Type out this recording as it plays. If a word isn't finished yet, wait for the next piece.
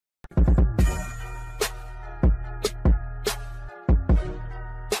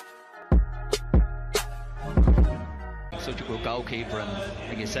good goalkeeper, and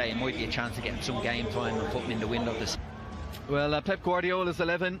like you say, it might be a chance to get him some game time and put him in the window this. Well, Pep Guardiola's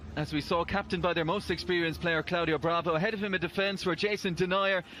 11, as we saw, captained by their most experienced player, Claudio Bravo. Ahead of him in defence were Jason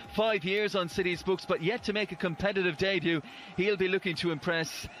Denayer, 5 years on City's books, but yet to make a competitive debut. He'll be looking to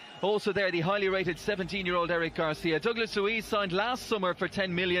impress. Also there, the highly rated 17-year-old Eric Garcia. Douglas Luiz signed last summer for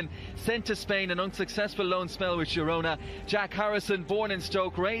 10 million, sent to Spain, an unsuccessful loan spell with Girona. Jack Harrison, born in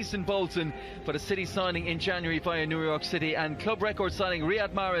Stoke, raised in Bolton, but a City signing in January via New York City. And club record signing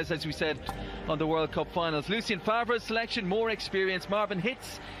Riyad Mahrez, as we said, on the World Cup finals. Lucien Favre's selection, more experience. Marvin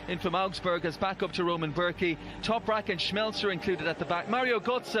Hitz in from Augsburg as backup to Roman Berkey. Toprak and Schmelzer included at the back. Mario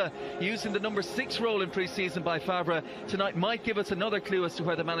Götze using the number 6 role in pre-season by Favre tonight might give us another clue as to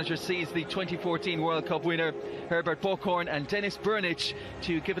where the manager sees the 2014 World Cup winner Herbert Bochorn and Dennis Burnich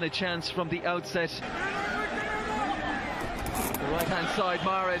to given a chance from the outset. The right hand side,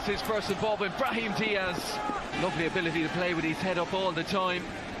 Mahrez, his first involvement. Brahim Diaz, lovely ability to play with his head up all the time.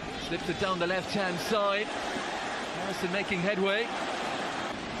 Slips it down the left hand side. Harrison making headway.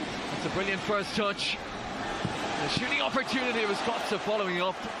 That's a brilliant first touch. The shooting opportunity was Götze following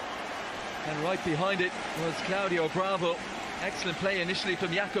up, and right behind it was Claudio Bravo. Excellent play initially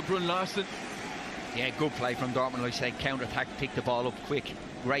from Jakob Brun-Larsen. Yeah, good play from Dortmund. Like I say, counter-attack, picked the ball up quick.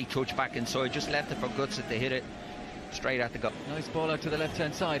 Great touch back inside, just left it for Götze to hit it straight at the goal. Nice ball out to the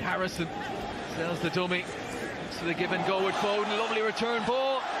left-hand side. Harrison sells the dummy. So the give and go with Foden. Lovely return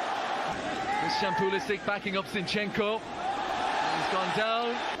ball. Christian Pulisic backing up Zinchenko. He's gone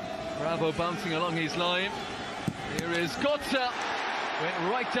down. Bravo bouncing along his line. Here is Götze.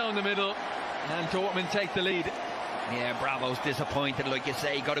 Went right down the middle, and Dortmund take the lead. Yeah, Bravo's disappointed, like you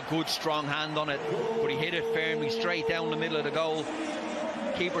say. He got a good strong hand on it, but he hit it firmly straight down the middle of the goal.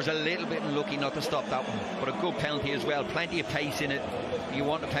 Keeper's a little bit unlucky not to stop that one, but a good penalty as well. Plenty of pace in it. You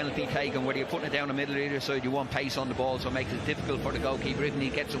want a penalty taken, whether you're putting it down the middle or either side, you want pace on the ball, so it makes it difficult for the goalkeeper. Even he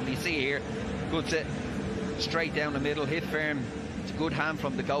gets somebody, see here, good set, straight down the middle, hit firm. It's a good hand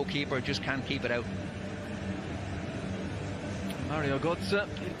from the goalkeeper, just can't keep it out. Mario Götze.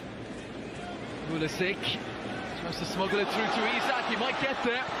 Pulisic tries to smuggle it through to Isak. He might get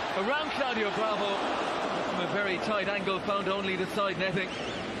there around Claudio Bravo from a very tight angle, found only the side netting.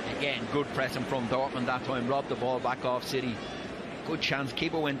 Again, good pressing from Dortmund that time, robbed the ball back off City. Good chance,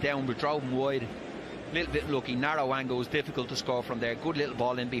 keeper went down but drove him wide. Little bit lucky, narrow angle, was difficult to score from there. Good little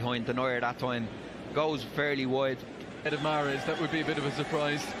ball in behind Denayer that time, goes fairly wide. Head of Mahrez, that would be a bit of a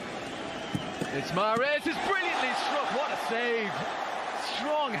surprise. It's Mahrez, it's brilliantly struck, what a save.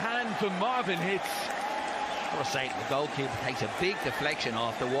 Strong hand from Marvin Hitz. What a save, the goalkeeper takes a big deflection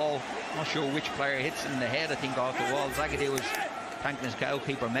off the wall. Not sure which player hits in the head, I think off the wall. Zagadou was thanking his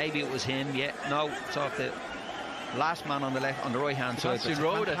goalkeeper, maybe it was him, yeah, no, it's off the last man on the left, on the right hand side. It's a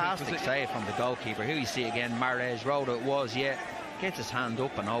fantastic save from the goalkeeper. Here you see again, Mahrez, Roda it was, yeah, gets his hand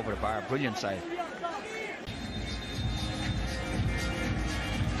up and over the bar, brilliant save.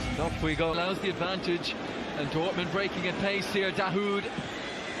 And off we go, allows the advantage, and Dortmund breaking at pace here. Dahoud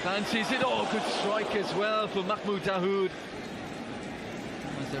fancies it. Oh, good strike as well for Mahmoud Dahoud.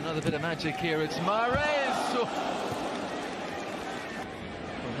 Is there another bit of magic here? It's Mahrez. Well,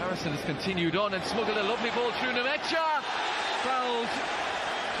 Harrison has continued on and smuggled a lovely ball through. Nemecha fouled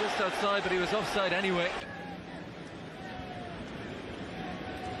just outside, but he was offside anyway.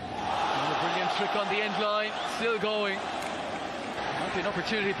 And a brilliant trick on the end line, still going. Might be an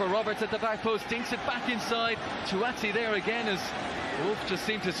opportunity for Roberts at the back post, dinks it back inside. Tuatsi there again as Wolf just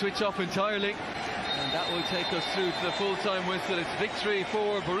seemed to switch off entirely. And that will take us through to the full-time whistle. It's victory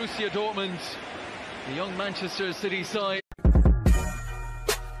for Borussia Dortmund, the young Manchester City side.